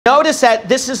notice that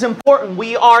this is important.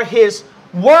 We are His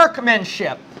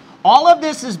workmanship. All of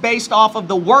this is based off of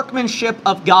the workmanship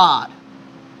of God.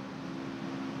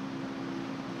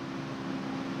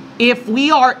 If we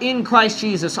are in Christ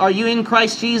Jesus, are you in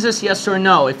Christ Jesus? Yes or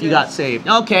no, if you got saved?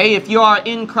 Okay, if you are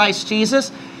in Christ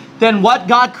Jesus, then what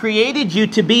God created you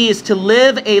to be is to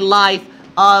live a life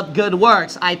of good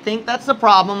works. I think that's the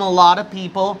problem a lot of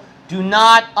people do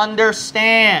not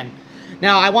understand.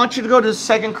 Now, I want you to go to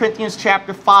 2 Corinthians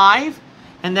chapter 5,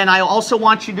 and then I also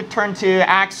want you to turn to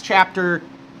Acts chapter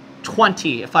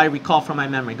 20, if I recall from my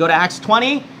memory. Go to Acts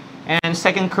 20 and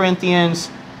 2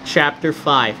 Corinthians chapter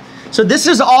 5. So this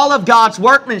is all of God's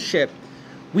workmanship.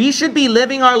 We should be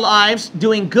living our lives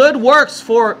doing good works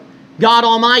for God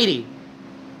Almighty.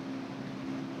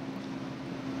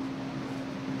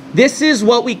 This is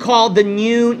what we call the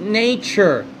new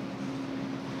nature.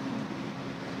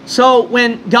 So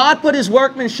when God put His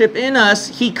workmanship in us,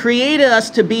 He created us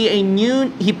to be a new,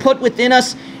 He put within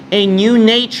us a new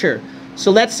nature.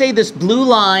 So let's say this blue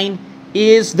line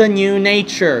is the new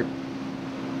nature.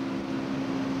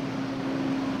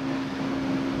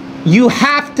 You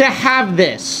have to have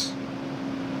this.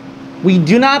 We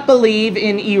do not believe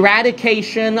in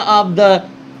eradication of the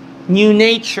new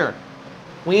nature.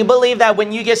 We believe that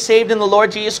when you get saved in the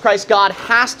Lord Jesus Christ, God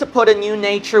has to put a new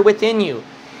nature within you.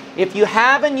 If you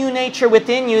have a new nature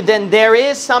within you, then there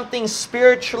is something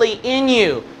spiritually in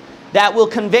you that will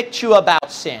convict you about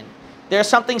sin. There's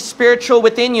something spiritual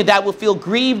within you that will feel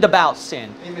grieved about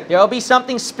sin. Amen. There will be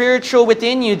something spiritual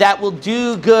within you that will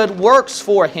do good works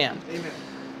for Him. Amen.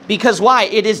 Because why?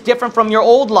 It is different from your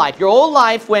old life. Your old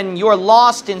life, when you're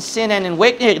lost in sin and in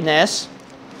wickedness,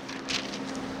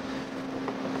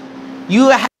 you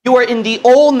are in the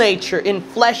old nature, in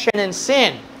flesh and in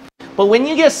sin. But when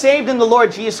you get saved in the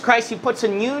Lord Jesus Christ, He puts a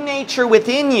new nature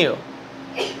within you.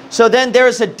 So then there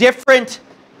is a different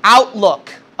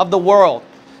outlook of the world.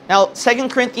 Now, 2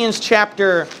 Corinthians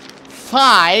chapter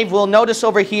 5, we'll notice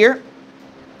over here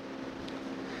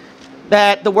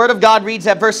that the Word of God reads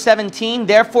at verse 17,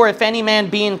 therefore if any man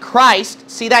be in Christ,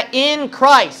 see that in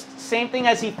Christ, same thing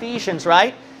as Ephesians,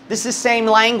 right? This is same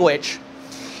language.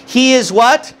 He is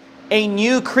what? A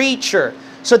new creature.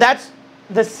 So that's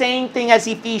the same thing as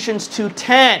Ephesians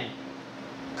 2:10.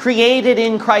 Created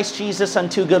in Christ Jesus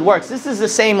unto good works. This is the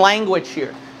same language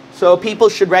here. So people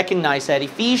should recognize that.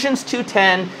 Ephesians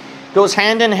 2:10 goes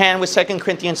hand in hand with 2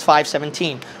 Corinthians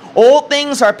 5:17. Old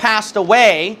things are passed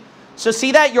away. So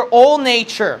see that your old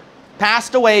nature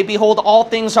passed away. Behold, all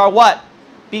things are what?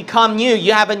 Become new.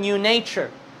 You have a new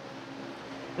nature.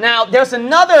 Now, there's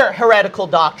another heretical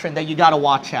doctrine that you got to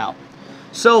watch out.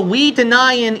 So we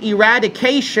deny an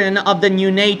eradication of the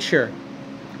new nature.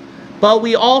 But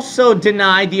we also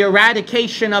deny the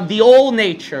eradication of the old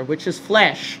nature, which is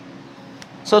flesh.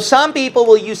 So some people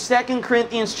will use 2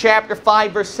 Corinthians chapter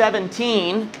 5, verse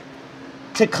 17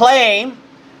 to claim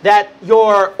that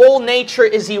your old nature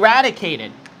is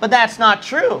eradicated. But that's not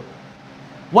true.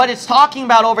 What it's talking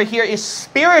about over here is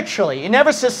spiritually. It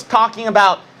never says talking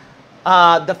about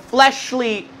the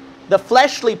fleshly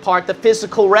part, the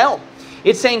physical realm.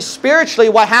 It's saying spiritually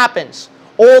what happens?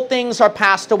 Old things are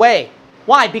passed away.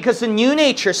 Why? Because the new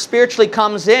nature spiritually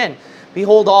comes in.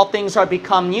 Behold, all things are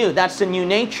become new. That's the new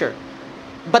nature.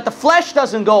 But the flesh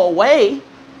doesn't go away.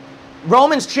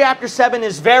 Romans chapter 7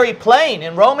 is very plain.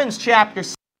 In Romans chapter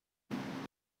 7,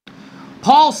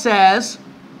 Paul says,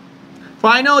 for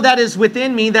I know that is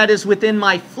within me, that is within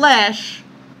my flesh,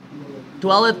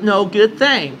 dwelleth no good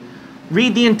thing.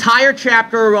 Read the entire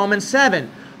chapter of Romans 7.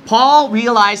 Paul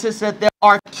realizes that there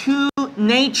are two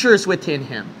natures within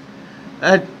him.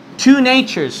 Two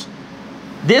natures.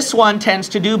 This one tends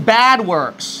to do bad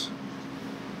works.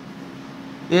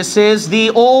 This is the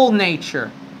old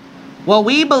nature. What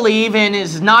we believe in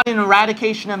is not an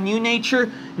eradication of new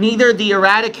nature, neither the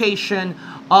eradication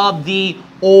of the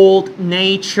old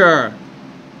nature.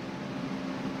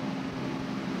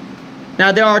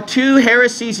 Now there are two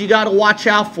heresies you got to watch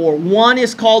out for. One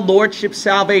is called Lordship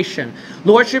Salvation.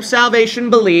 Lordship Salvation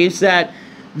believes that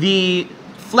the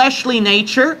fleshly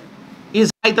nature is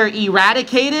either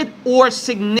eradicated or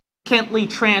significantly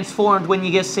transformed when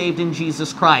you get saved in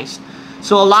Jesus Christ.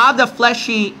 So a lot of the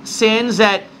fleshy sins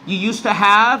that you used to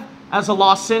have as a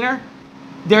lost sinner,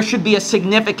 there should be a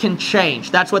significant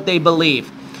change. That's what they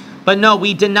believe. But no,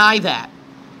 we deny that.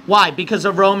 Why? Because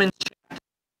of Romans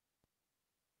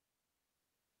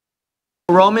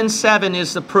 7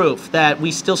 is the proof that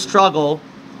we still struggle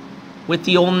with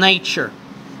the old nature.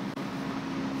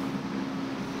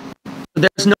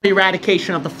 There's no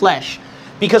eradication of the flesh.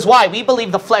 Because why? We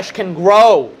believe the flesh can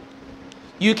grow.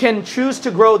 You can choose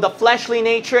to grow the fleshly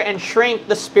nature and shrink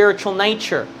the spiritual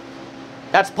nature.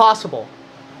 That's possible.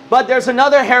 But there's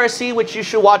another heresy which you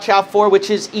should watch out for, which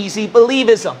is easy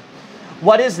believism.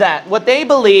 What is that? What they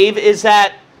believe is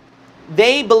that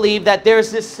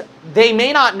there's this, they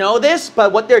may not know this,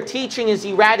 but what they're teaching is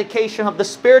eradication of the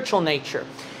spiritual nature.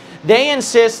 They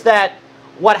insist that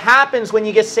what happens when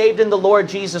you get saved in the Lord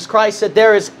Jesus Christ, that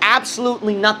there is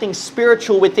absolutely nothing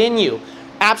spiritual within you.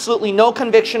 Absolutely no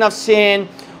conviction of sin,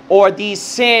 or these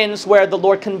sins where the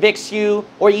Lord convicts you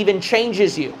or even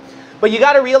changes you. But you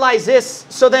got to realize this.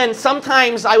 So then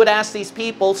sometimes I would ask these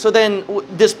people, so then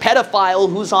this pedophile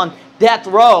who's on death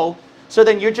row, so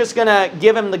then you're just going to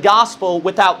give him the gospel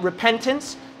without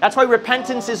repentance? That's why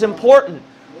repentance is important.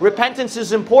 Repentance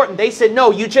is important. They said,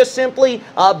 no, you just simply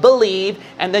believe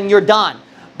and then you're done.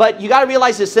 But you got to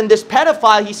realize this. And this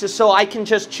pedophile, he says, so I can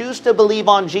just choose to believe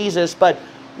on Jesus, but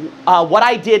what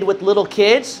I did with little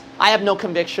kids, I have no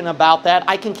conviction about that.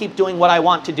 I can keep doing what I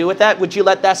want to do with that. Would you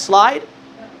let that slide?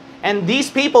 And these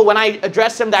people, when I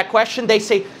address them that question, they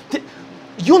say,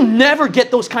 you'll never get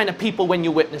those kind of people when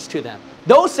you witness to them.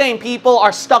 Those same people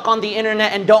are stuck on the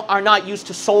internet and are not used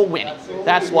to soul winning.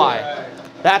 That's why.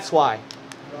 That's why.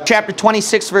 Chapter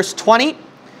 26, verse 20.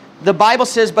 The Bible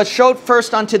says, but showed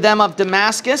first unto them of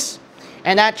Damascus,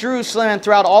 and at Jerusalem, and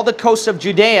throughout all the coasts of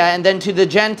Judea, and then to the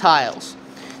Gentiles,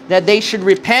 that they should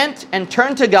repent and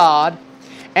turn to God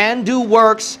and do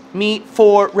works meet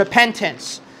for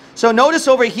repentance. So notice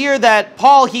over here that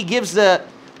Paul, he gives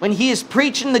when he is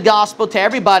preaching the gospel to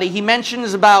everybody, he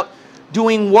mentions about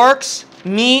doing works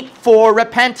meet for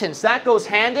repentance. That goes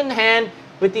hand in hand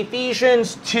with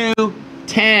Ephesians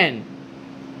 2:10.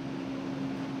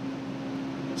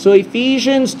 So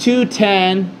Ephesians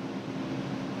 2:10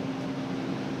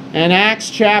 and Acts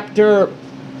chapter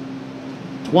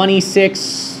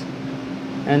 26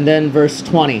 and then verse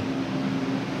 20.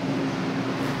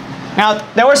 Now,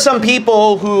 there were some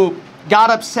people who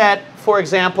got upset, for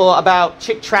example, about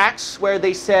chick tracts where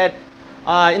they said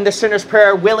in the sinner's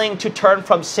prayer, willing to turn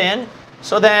from sin.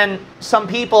 So then some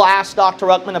people asked Dr.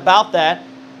 Ruckman about that.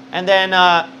 And then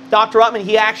Dr. Ruckman,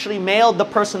 he actually mailed the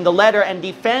person the letter and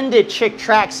defended chick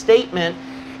tract's statement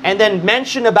and then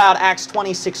mentioned about Acts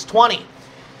 26:20.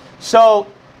 So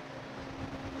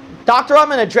Dr.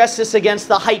 Ruckman addressed this against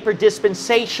the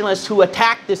hyper-dispensationalists who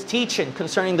attacked this teaching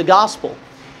concerning the gospel.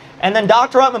 And then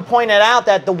Dr. Ruckman pointed out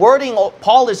that the wording of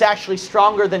Paul is actually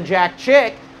stronger than Jack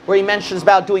Chick, where he mentions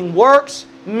about doing works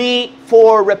meet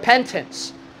for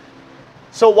repentance.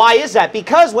 So why is that?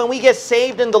 Because when we get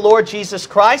saved in the Lord Jesus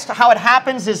Christ, how it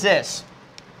happens is this.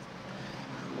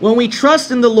 When we trust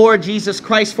in the Lord Jesus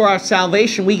Christ for our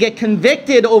salvation, we get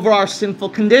convicted over our sinful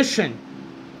condition.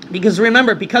 Because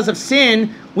remember, because of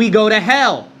sin, we go to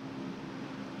hell.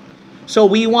 So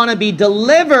we want to be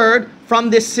delivered from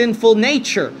this sinful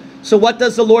nature. So what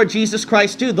does the Lord Jesus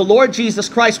Christ do? The Lord Jesus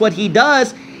Christ, what he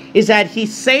does is that he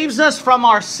saves us from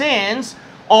our sins,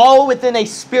 all within a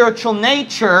spiritual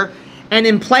nature, and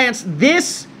implants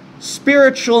this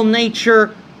spiritual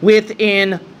nature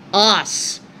within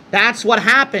us. That's what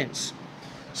happens.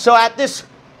 So at this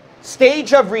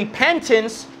stage of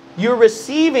repentance, you're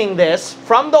receiving this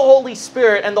from the Holy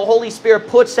Spirit, and the Holy Spirit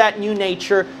puts that new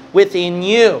nature within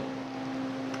you.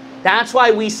 That's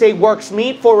why we say works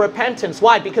meet for repentance.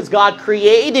 Why? Because God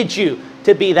created you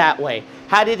to be that way.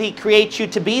 How did he create you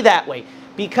to be that way?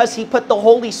 Because he put the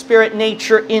Holy Spirit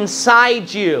nature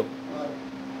inside you.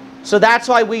 So that's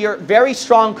why we are very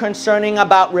strong concerning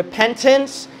about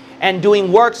repentance and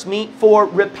doing works meet for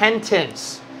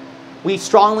repentance. We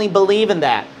strongly believe in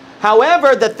that.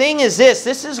 However, the thing is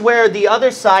this is where the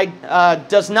other side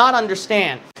does not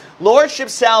understand. Lordship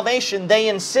salvation, they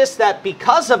insist that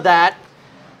because of that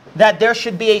there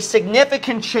should be a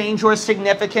significant change or a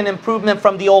significant improvement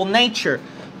from the old nature.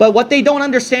 But what they don't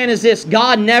understand is this: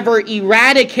 God never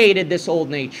eradicated this old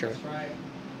nature. That's right.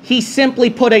 He simply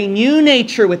put a new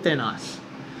nature within us.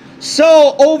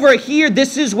 So over here,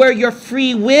 this is where your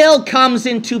free will comes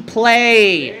into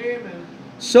play. Amen.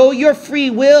 So your free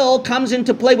will comes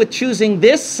into play with choosing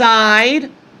this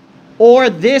side or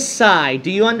this side.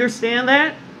 Do you understand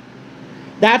that?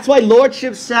 That's why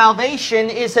Lordship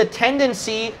salvation is a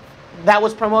tendency that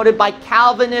was promoted by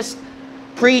Calvinist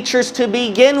preachers to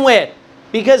begin with.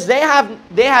 Because they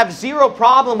have zero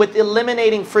problem with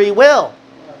eliminating free will.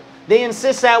 They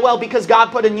insist that, well, because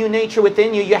God put a new nature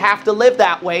within you, you have to live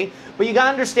that way. But you got to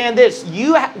understand this.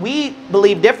 We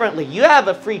believe differently. You have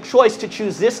a free choice to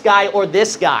choose this guy or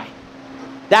this guy.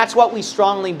 That's what we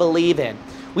strongly believe in.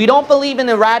 We don't believe in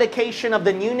eradication of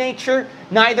the new nature,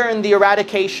 neither in the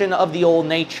eradication of the old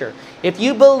nature. If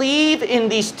you believe in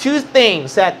these two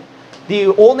things, that the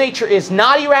old nature is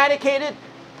not eradicated,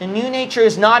 the new nature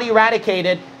is not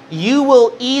eradicated, you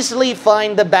will easily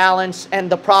find the balance and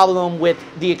the problem with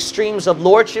the extremes of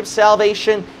lordship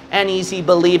salvation and easy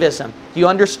believism. Do you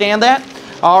understand that?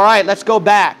 All right, let's go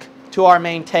back to our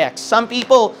main text. Some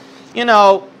people, you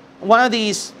know, one of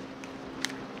these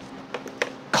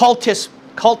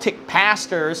cultic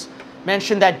pastors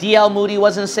mentioned that D.L. Moody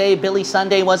wasn't saved, Billy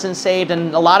Sunday wasn't saved,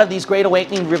 and a lot of these Great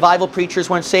Awakening revival preachers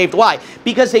weren't saved. Why?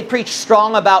 Because they preached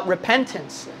strong about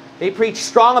repentance. They preached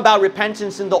strong about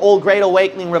repentance in the old Great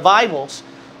Awakening revivals.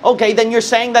 Okay, then you're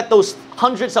saying that those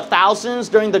hundreds of thousands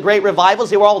during the Great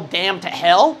Revivals, they were all damned to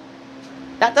hell?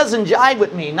 That doesn't jive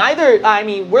with me. Neither, I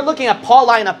mean, we're looking at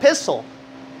Pauline epistle.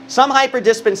 Some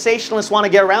hyper-dispensationalists want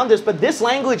to get around this, but this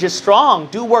language is strong.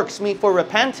 Do works meet for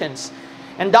repentance.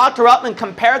 And Dr. Upman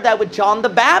compared that with John the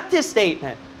Baptist's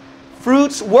statement.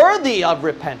 Fruits worthy of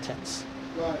repentance.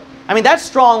 Right. I mean, that's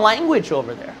strong language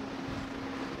over there.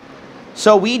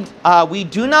 So we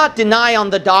do not deny on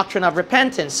the doctrine of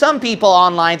repentance. Some people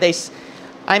online,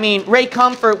 Ray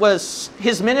Comfort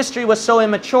his ministry was so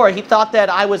immature. He thought that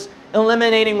I was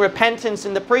eliminating repentance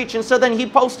in the preach, and so then he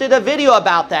posted a video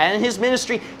about that, and his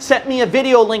ministry sent me a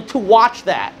video link to watch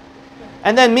that.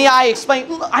 And then I explained,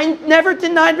 I never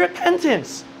denied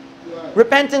repentance. Right.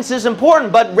 Repentance is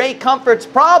important, but Ray Comfort's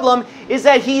problem is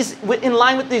that he's in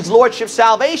line with his lordship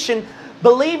salvation,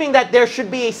 believing that there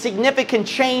should be a significant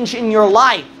change in your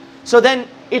life. So then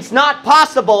it's not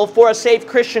possible for a saved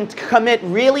Christian to commit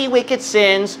really wicked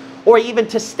sins or even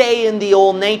to stay in the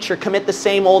old nature, commit the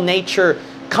same old nature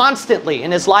constantly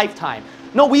in his lifetime.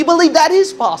 No, we believe that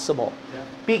is possible. Yeah.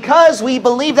 Because we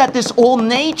believe that this old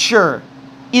nature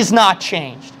is not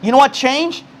changed. You know what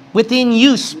changed? Within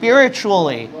you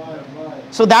spiritually.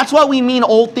 So that's what we mean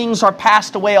old things are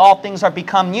passed away, all things are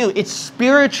become new. It's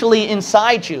spiritually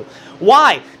inside you.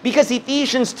 Why? Because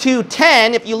Ephesians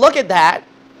 2:10, if you look at that,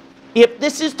 if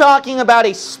this is talking about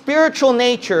a spiritual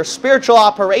nature, spiritual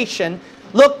operation,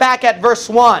 look back at verse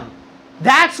 1.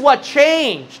 That's what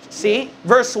changed. See?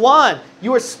 Verse 1.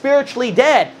 You were spiritually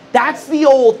dead. That's the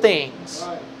old things.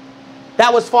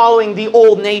 That was following the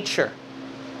old nature.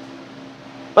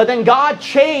 But then God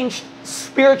changed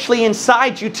spiritually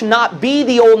inside you to not be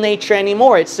the old nature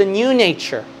anymore. It's the new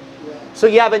nature. So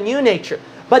you have a new nature.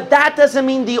 But that doesn't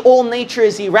mean the old nature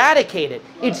is eradicated.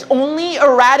 It's only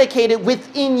eradicated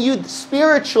within you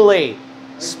spiritually.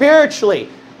 Spiritually.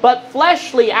 But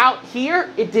fleshly out here,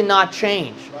 it did not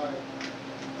change.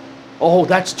 Oh,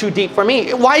 that's too deep for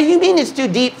me. Why do you mean it's too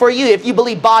deep for you? If you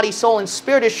believe body, soul, and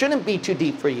spirit, it shouldn't be too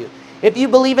deep for you. If you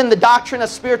believe in the doctrine of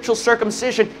spiritual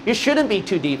circumcision, it shouldn't be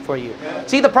too deep for you. Yeah.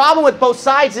 See, the problem with both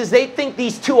sides is they think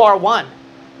these two are one.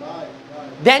 Right.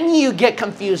 Then you get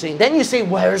confusing. Then you say,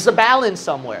 where's the balance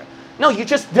somewhere? No, you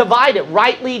just divide it.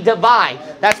 Rightly divide.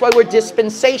 That's why we're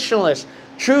dispensationalists.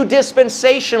 True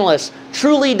dispensationalists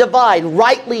truly divide,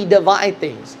 rightly divide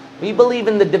things. We believe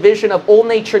in the division of old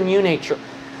nature, new nature.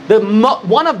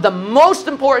 One of the most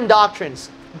important doctrines,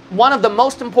 one of the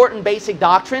most important basic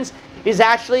doctrines is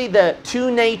actually the two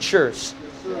natures.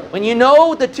 When you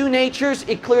know the two natures,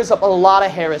 it clears up a lot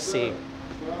of heresy.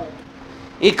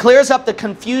 It clears up the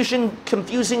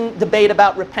confusing debate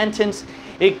about repentance.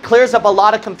 It clears up a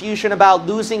lot of confusion about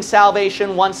losing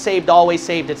salvation, once saved, always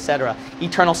saved, etc.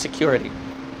 Eternal security.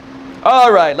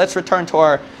 All right, let's return to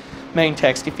our main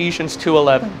text, Ephesians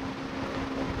 2:11.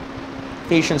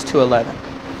 Ephesians 2:11.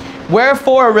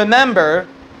 Wherefore remember,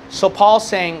 so Paul's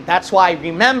saying, that's why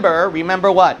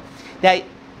remember what? That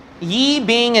ye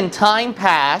being in time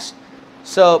past,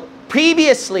 so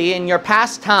previously in your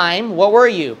past time, what were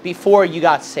you before you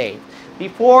got saved?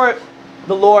 Before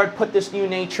the Lord put this new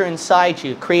nature inside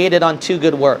you, created unto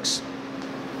good works.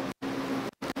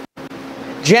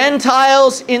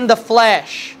 Gentiles in the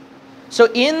flesh. So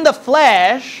in the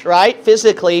flesh, right,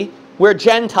 physically, we're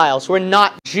Gentiles. We're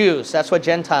not Jews. That's what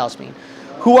Gentiles mean.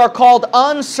 Who are called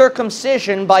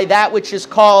uncircumcision by that which is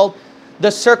called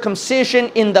the circumcision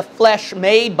in the flesh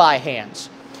made by hands.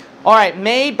 All right,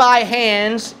 made by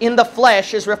hands in the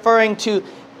flesh is referring to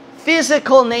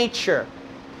physical nature.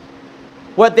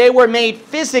 What they were made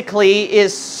physically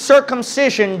is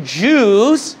circumcision.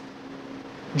 Jews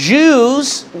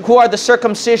who are the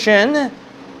circumcision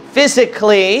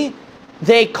physically,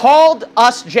 they called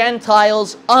us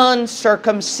Gentiles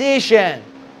uncircumcision.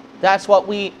 That's what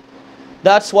we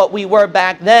were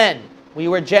back then. We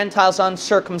were Gentiles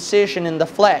uncircumcision in the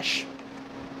flesh.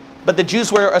 But the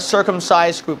Jews were a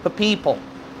circumcised group of people.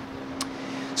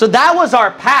 So that was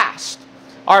our past.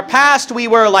 Our past, we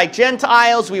were like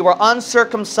Gentiles, we were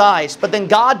uncircumcised. But then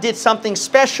God did something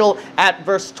special at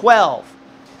verse 12.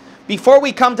 Before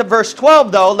we come to verse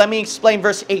 12 though, let me explain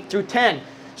verse 8 through 10.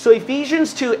 So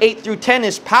Ephesians 2, 8 through 10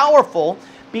 is powerful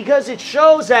Because it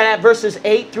shows that at verses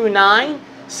 8 through 9,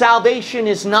 salvation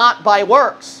is not by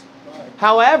works.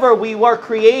 However, we were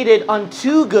created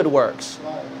unto good works.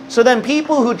 So then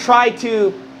people who try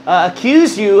to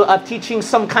accuse you of teaching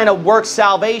some kind of work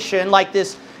salvation, like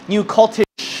this new cultish,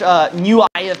 new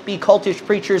IFB cultish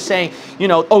preachers saying, you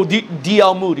know, oh,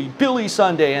 D.L. Moody, Billy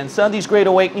Sunday, and some of these Great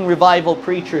Awakening Revival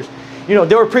preachers, you know,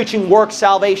 they were preaching work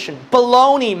salvation.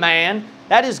 Baloney, man.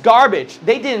 That is garbage.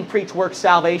 They didn't preach work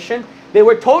salvation. They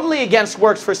were totally against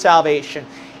works for salvation.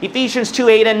 Ephesians 2,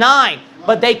 8 and 9.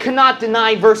 But they cannot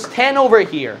deny verse 10 over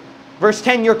here. Verse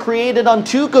 10, you're created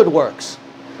unto good works.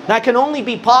 That can only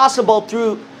be possible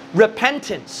through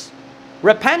repentance.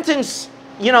 Repentance,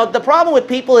 you know, the problem with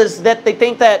people is that they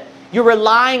think that you're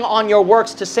relying on your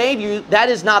works to save you. That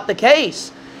is not the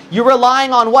case. You're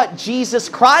relying on what? Jesus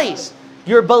Christ.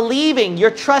 You're believing, you're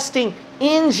trusting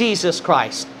in Jesus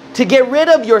Christ to get rid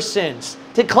of your sins,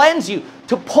 to cleanse you,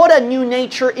 to put a new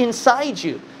nature inside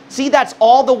you. See, that's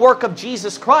all the work of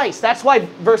Jesus Christ. That's why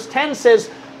verse 10 says,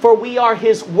 for we are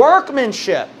His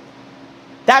workmanship.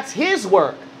 That's His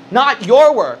work, not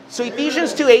your work. So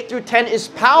Ephesians 2, 8 through 10 is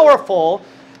powerful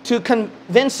to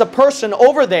convince a person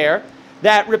over there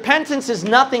that repentance is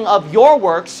nothing of your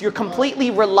works. You're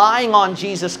completely relying on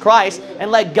Jesus Christ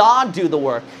and let God do the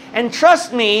work. And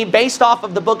trust me, based off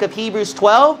of the book of Hebrews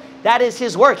 12, that is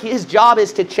His work. His job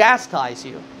is to chastise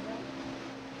you.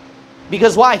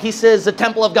 Because why? He says the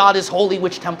temple of God is holy,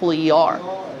 which temple ye are.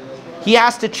 He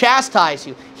has to chastise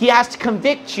you. He has to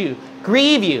convict you,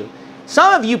 grieve you.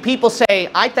 Some of you people say,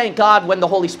 I thank God when the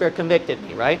Holy Spirit convicted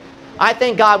me, right? I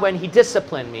thank God when He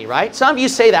disciplined me, right? Some of you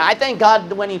say that. I thank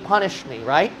God when He punished me,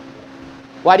 right?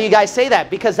 Why do you guys say that?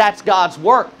 Because that's God's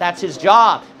work. That's His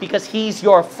job. Because He's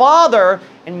your Father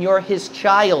and you're His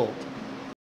child.